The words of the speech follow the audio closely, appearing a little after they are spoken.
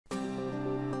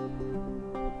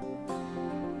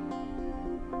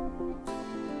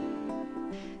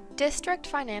District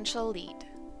Financial Lead.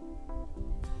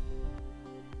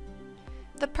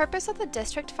 The purpose of the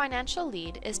District Financial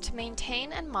Lead is to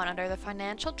maintain and monitor the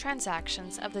financial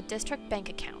transactions of the district bank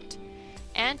account,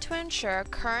 and to ensure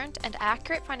current and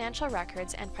accurate financial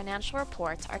records and financial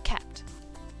reports are kept.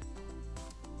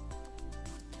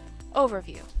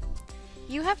 Overview.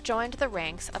 You have joined the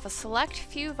ranks of a select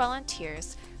few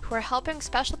volunteers who are helping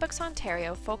Special Olympics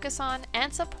Ontario focus on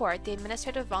and support the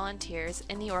administrative volunteers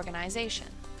in the organization.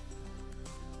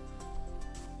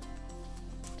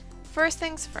 First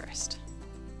things first.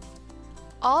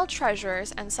 All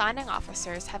treasurers and signing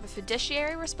officers have a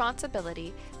fiduciary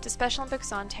responsibility to Special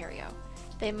Olympics Ontario.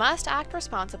 They must act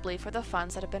responsibly for the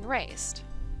funds that have been raised.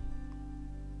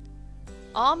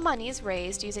 All monies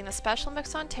raised using the Special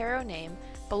Olympics Ontario name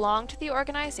belong to the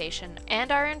organization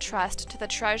and are in trust to the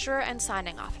treasurer and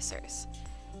signing officers.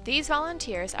 These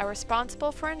volunteers are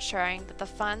responsible for ensuring that the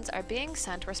funds are being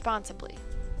sent responsibly.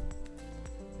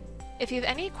 If you have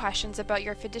any questions about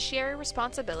your fiduciary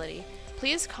responsibility,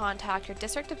 please contact your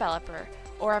district developer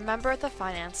or a member of the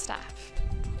finance staff.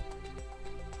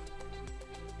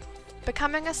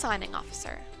 Becoming a signing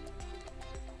officer.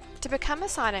 To become a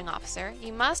signing officer,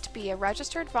 you must be a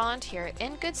registered volunteer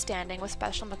in good standing with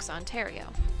Special Olympics Ontario.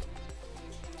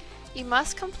 You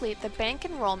must complete the bank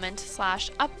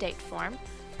enrollment/update form,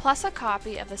 plus a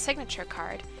copy of the signature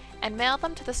card, and mail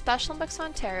them to the Special Olympics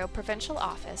Ontario Provincial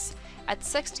Office at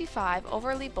 65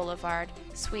 Overlea Boulevard,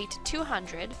 Suite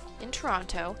 200 in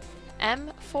Toronto,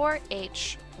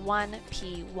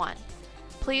 M4H1P1.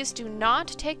 Please do not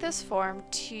take this form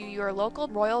to your local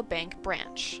Royal Bank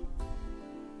branch.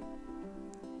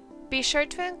 Be sure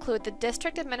to include the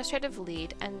District Administrative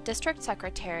Lead and District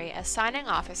Secretary as signing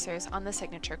officers on the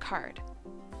signature card.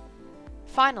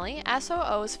 Finally,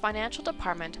 SOO's Financial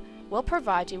Department will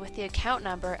provide you with the account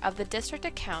number of the district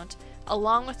account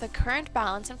along with the current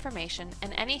balance information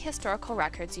and any historical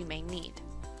records you may need.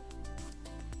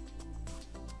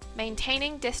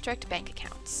 Maintaining district bank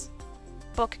accounts.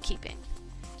 Bookkeeping.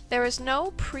 There is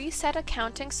no preset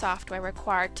accounting software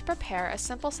required to prepare a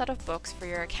simple set of books for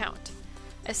your account.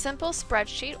 A simple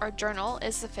spreadsheet or journal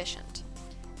is sufficient.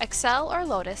 Excel or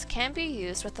Lotus can be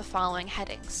used with the following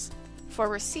headings. For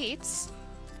receipts,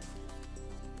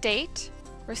 date,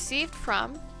 received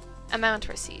from, amount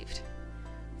received.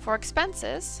 For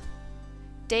expenses,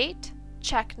 date,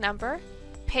 check number,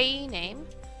 payee name,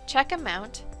 check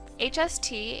amount,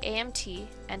 HST, AMT,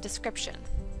 and description.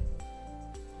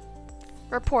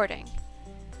 Reporting.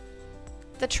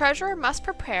 The treasurer must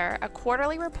prepare a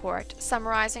quarterly report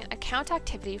summarizing account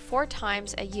activity 4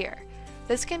 times a year.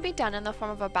 This can be done in the form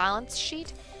of a balance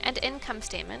sheet and income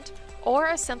statement, or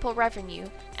a simple revenue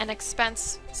and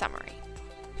expense summary.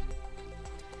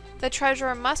 The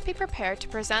treasurer must be prepared to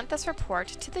present this report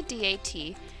to the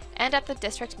DAT and at the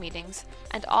district meetings,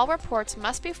 and all reports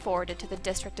must be forwarded to the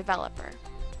district developer.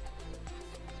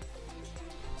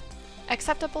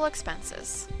 Acceptable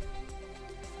expenses.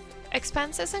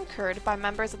 Expenses incurred by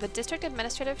members of the district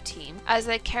administrative team as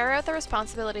they carry out the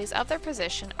responsibilities of their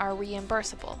position are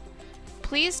reimbursable.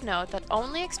 Please note that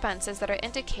only expenses that are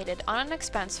indicated on an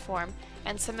expense form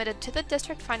and submitted to the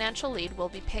district financial lead will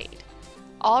be paid.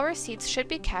 All receipts should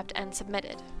be kept and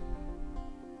submitted.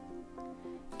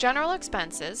 General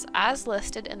expenses, as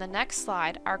listed in the next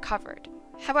slide, are covered.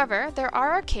 However, there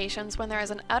are occasions when there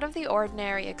is an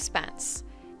out-of-the-ordinary expense.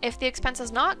 If the expense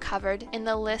is not covered in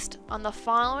the list on the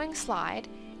following slide,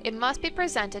 it must be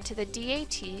presented to the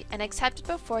DAT and accepted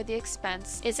before the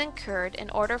expense is incurred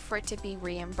in order for it to be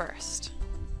reimbursed.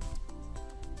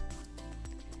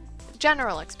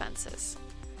 General expenses.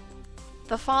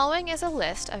 The following is a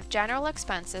list of general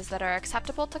expenses that are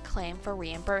acceptable to claim for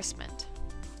reimbursement.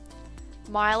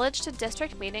 Mileage to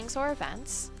district meetings or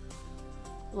events,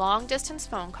 long-distance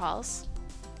phone calls,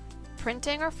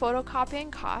 printing or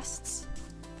photocopying costs,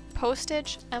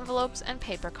 postage, envelopes, and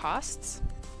paper costs,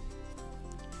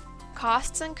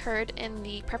 costs incurred in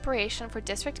the preparation for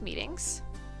district meetings.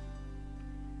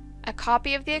 A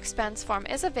copy of the expense form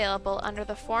is available under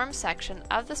the Forms section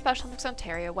of the Special Olympics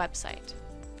Ontario website.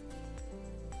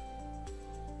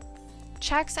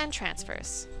 Checks and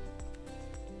transfers.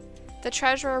 The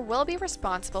treasurer will be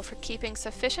responsible for keeping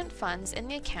sufficient funds in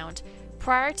the account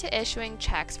prior to issuing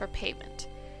checks for payment.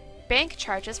 Bank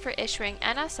charges for issuing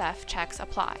NSF checks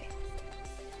apply.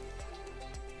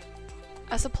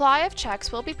 A supply of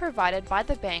checks will be provided by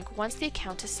the bank once the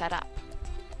account is set up.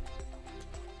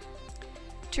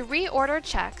 To reorder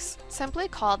checks, simply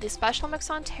call the Special Olympics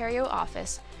Ontario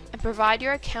office and provide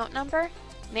your account number,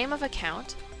 name of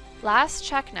account, last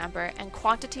check number, and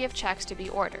quantity of checks to be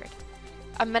ordered.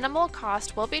 A minimal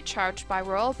cost will be charged by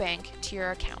Royal Bank to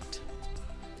your account.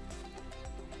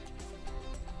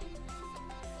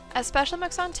 As Special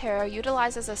Mix Ontario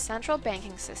utilizes a central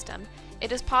banking system,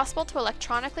 it is possible to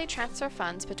electronically transfer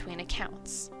funds between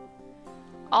accounts.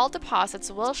 All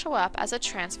deposits will show up as a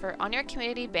transfer on your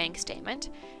community bank statement,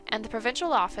 and the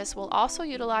provincial office will also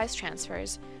utilize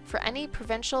transfers for any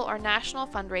provincial or national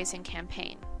fundraising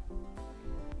campaign.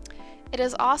 It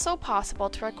is also possible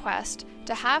to request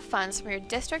to have funds from your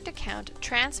district account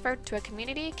transferred to a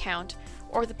community account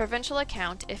or the provincial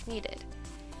account if needed.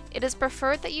 It is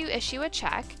preferred that you issue a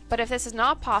check, but if this is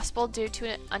not possible due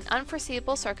to an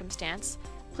unforeseeable circumstance,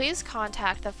 please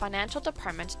contact the financial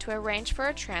department to arrange for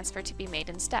a transfer to be made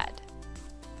instead.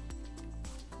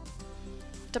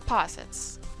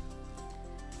 Deposits.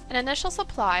 An initial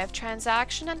supply of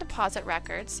transaction and deposit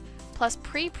records plus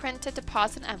pre-printed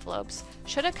deposit envelopes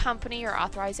should accompany your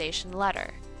authorization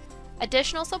letter.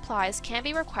 Additional supplies can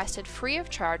be requested free of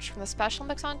charge from the Special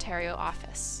Mix Ontario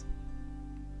office.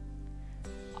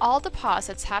 All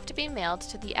deposits have to be mailed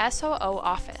to the SOO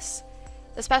office.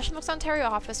 The Special Mix Ontario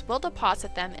office will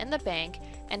deposit them in the bank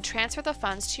and transfer the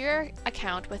funds to your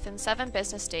account within 7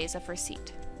 business days of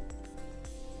receipt.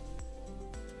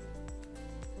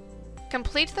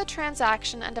 Complete the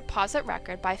transaction and deposit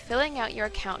record by filling out your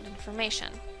account information.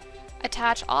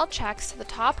 Attach all checks to the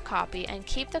top copy and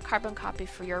keep the carbon copy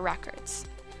for your records.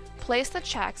 Place the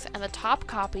checks and the top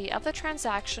copy of the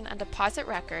transaction and deposit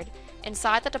record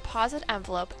inside the deposit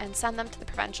envelope and send them to the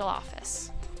provincial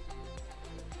office.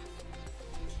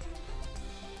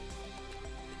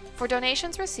 For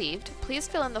donations received, please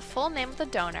fill in the full name of the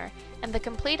donor and the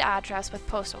complete address with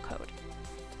postal code.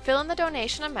 Fill in the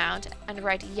donation amount and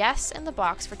write yes in the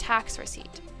box for tax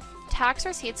receipt. Tax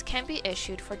receipts can be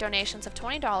issued for donations of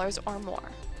 $20 or more.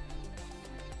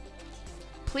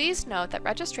 Please note that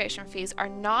registration fees are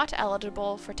not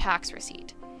eligible for tax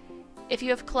receipt. If you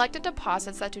have collected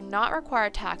deposits that do not require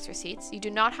tax receipts, you do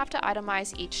not have to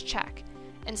itemize each check.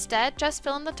 Instead, just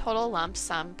fill in the total lump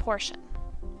sum portion.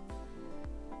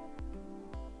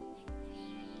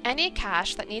 Any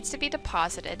cash that needs to be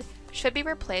deposited should be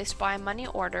replaced by a money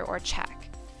order or check.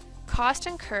 Cost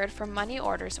incurred for money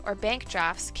orders or bank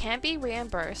drafts can be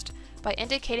reimbursed by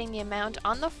indicating the amount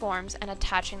on the forms and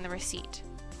attaching the receipt.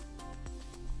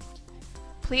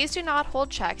 Please do not hold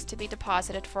checks to be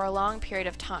deposited for a long period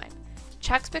of time.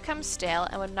 Checks become stale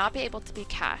and would not be able to be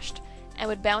cashed and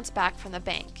would bounce back from the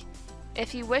bank.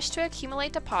 If you wish to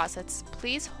accumulate deposits,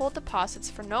 please hold deposits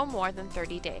for no more than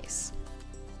 30 days.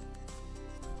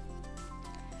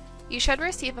 You should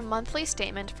receive a monthly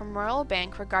statement from Royal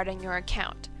Bank regarding your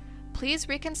account. Please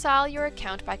reconcile your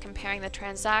account by comparing the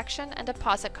transaction and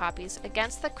deposit copies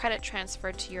against the credit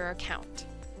transferred to your account.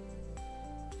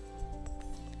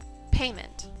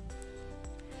 Payment.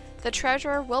 The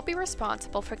Treasurer will be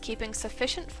responsible for keeping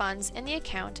sufficient funds in the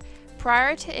account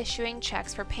prior to issuing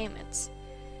checks for payments.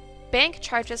 Bank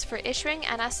charges for issuing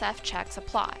NSF checks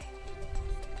apply.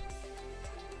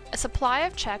 A supply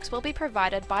of checks will be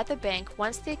provided by the bank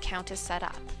once the account is set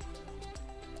up.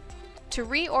 To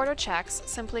reorder checks,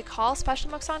 simply call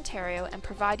Special Mix Ontario and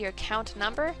provide your account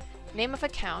number, name of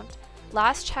account,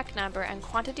 last check number, and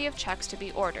quantity of checks to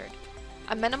be ordered.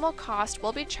 A minimal cost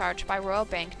will be charged by Royal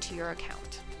Bank to your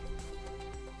account.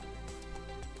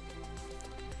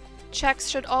 Checks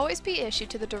should always be issued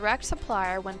to the direct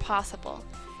supplier when possible.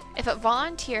 If a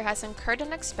volunteer has incurred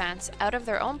an expense out of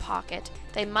their own pocket,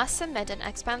 they must submit an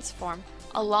expense form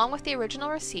along with the original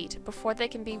receipt before they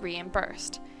can be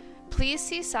reimbursed. Please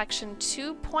see section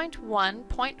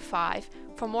 2.1.5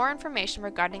 for more information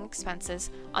regarding expenses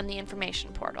on the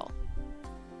information portal.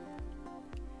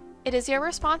 It is your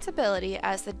responsibility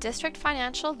as the district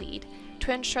financial lead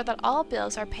to ensure that all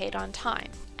bills are paid on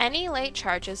time. Any late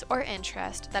charges or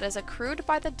interest that is accrued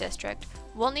by the district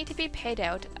will need to be paid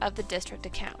out of the district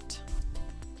account.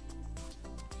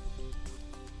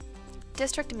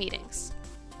 District meetings.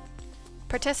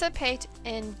 Participate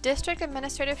in district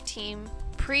administrative team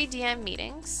pre-DM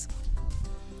meetings.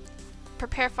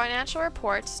 Prepare financial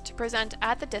reports to present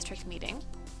at the district meeting.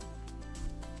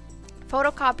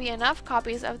 Photocopy enough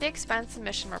copies of the expense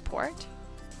submission report.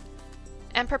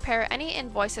 And prepare any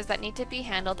invoices that need to be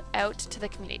handled out to the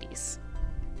communities.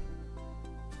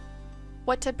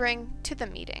 What to bring to the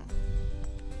meeting.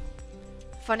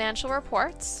 Financial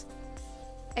reports,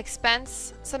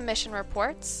 expense submission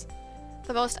reports,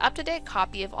 the most up-to-date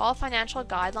copy of all financial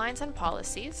guidelines and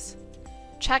policies,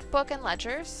 checkbook and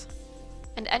ledgers,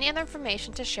 and any other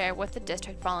information to share with the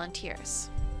district volunteers.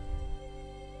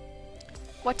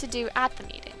 What to do at the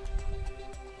meeting.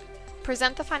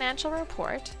 Present the financial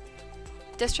report,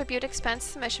 distribute expense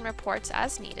submission reports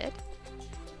as needed,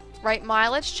 write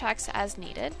mileage checks as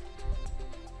needed,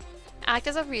 act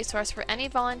as a resource for any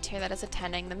volunteer that is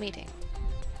attending the meeting.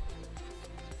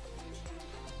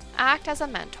 Act as a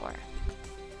mentor.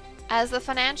 As the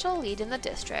financial lead in the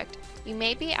district, you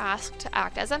may be asked to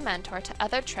act as a mentor to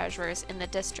other treasurers in the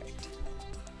district.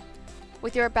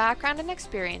 With your background and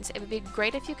experience, it would be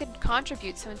great if you could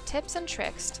contribute some tips and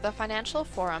tricks to the financial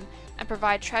forum and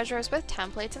provide treasurers with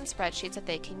templates and spreadsheets that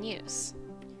they can use.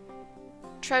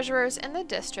 Treasurers in the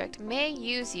district may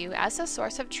use you as a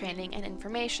source of training and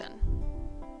information.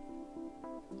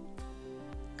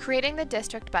 Creating the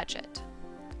district budget.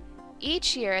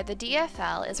 Each year, the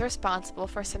DFL is responsible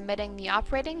for submitting the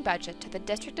operating budget to the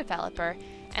district developer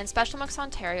and Special Books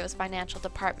Ontario's financial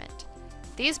department.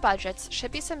 These budgets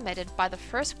should be submitted by the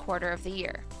first quarter of the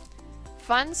year.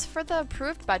 Funds for the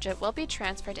approved budget will be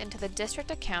transferred into the district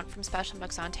account from Special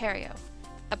Books Ontario.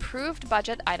 Approved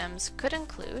budget items could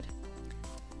include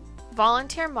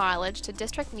volunteer mileage to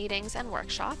district meetings and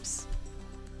workshops,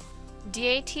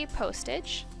 DAT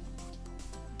postage,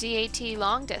 DAT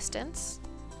long distance,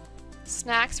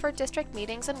 snacks for district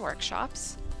meetings and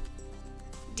workshops,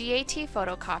 DAT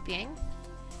photocopying,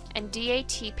 and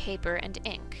DAT paper and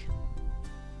ink.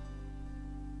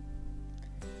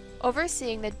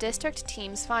 Overseeing the district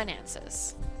team's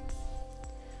finances.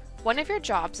 One of your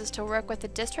jobs is to work with the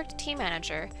district team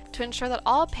manager to ensure that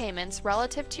all payments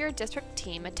relative to your district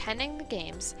team attending the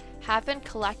games have been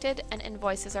collected and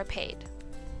invoices are paid.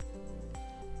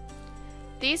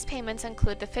 These payments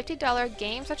include the $50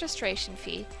 games registration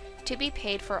fee to be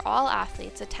paid for all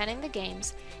athletes attending the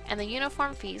games and the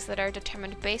uniform fees that are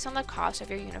determined based on the cost of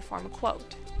your uniform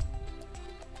quote.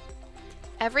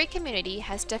 Every community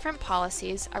has different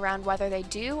policies around whether they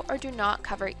do or do not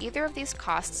cover either of these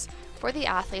costs for the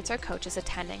athletes or coaches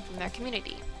attending from their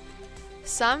community.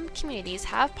 Some communities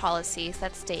have policies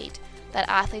that state that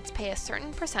athletes pay a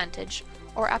certain percentage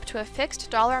or up to a fixed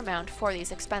dollar amount for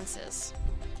these expenses.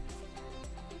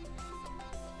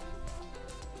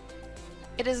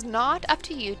 It is not up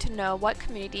to you to know what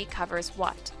community covers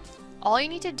what. All you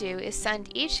need to do is send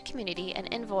each community an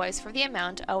invoice for the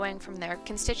amount owing from their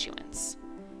constituents.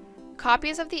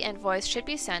 Copies of the invoice should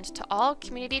be sent to all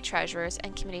community treasurers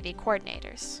and community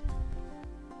coordinators.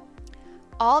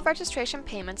 All registration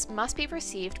payments must be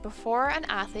received before an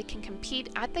athlete can compete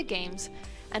at the games,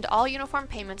 and all uniform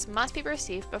payments must be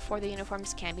received before the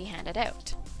uniforms can be handed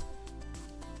out.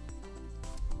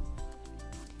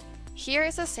 Here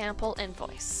is a sample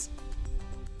invoice.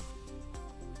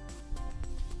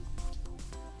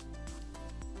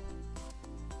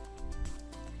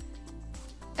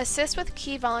 Assist with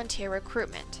key volunteer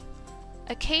recruitment.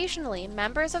 Occasionally,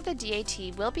 members of the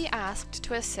DAT will be asked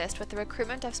to assist with the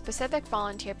recruitment of specific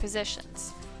volunteer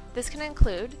positions. This can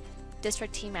include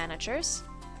district team managers,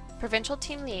 provincial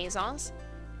team liaisons,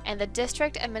 and the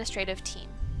district administrative team.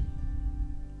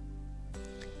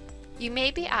 You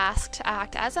may be asked to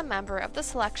act as a member of the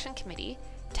selection committee,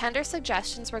 tender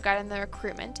suggestions regarding the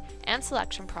recruitment and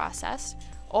selection process,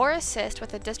 or assist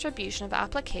with the distribution of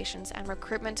applications and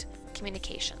recruitment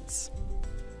communications.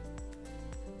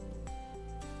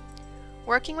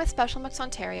 Working with Special Books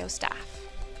Ontario staff.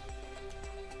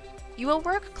 You will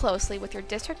work closely with your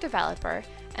district developer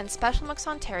and Special Books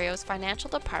Ontario's financial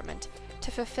department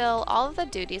to fulfill all of the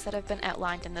duties that have been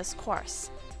outlined in this course.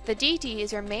 The DD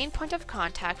is your main point of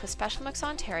contact with Special Books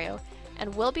Ontario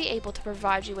and will be able to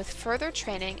provide you with further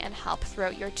training and help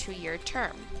throughout your 2-year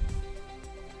term.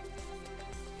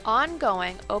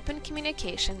 Ongoing open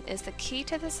communication is the key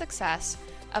to the success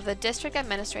of the district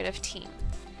administrative team.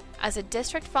 As a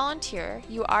district volunteer,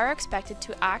 you are expected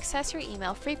to access your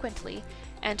email frequently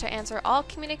and to answer all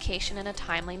communication in a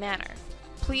timely manner.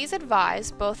 Please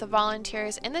advise both the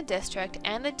volunteers in the district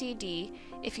and the DD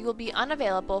if you will be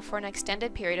unavailable for an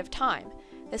extended period of time.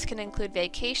 This can include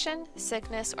vacation,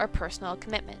 sickness, or personal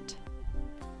commitment.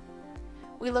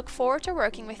 We look forward to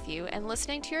working with you and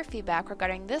listening to your feedback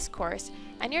regarding this course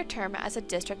and your term as a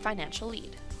district financial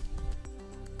lead.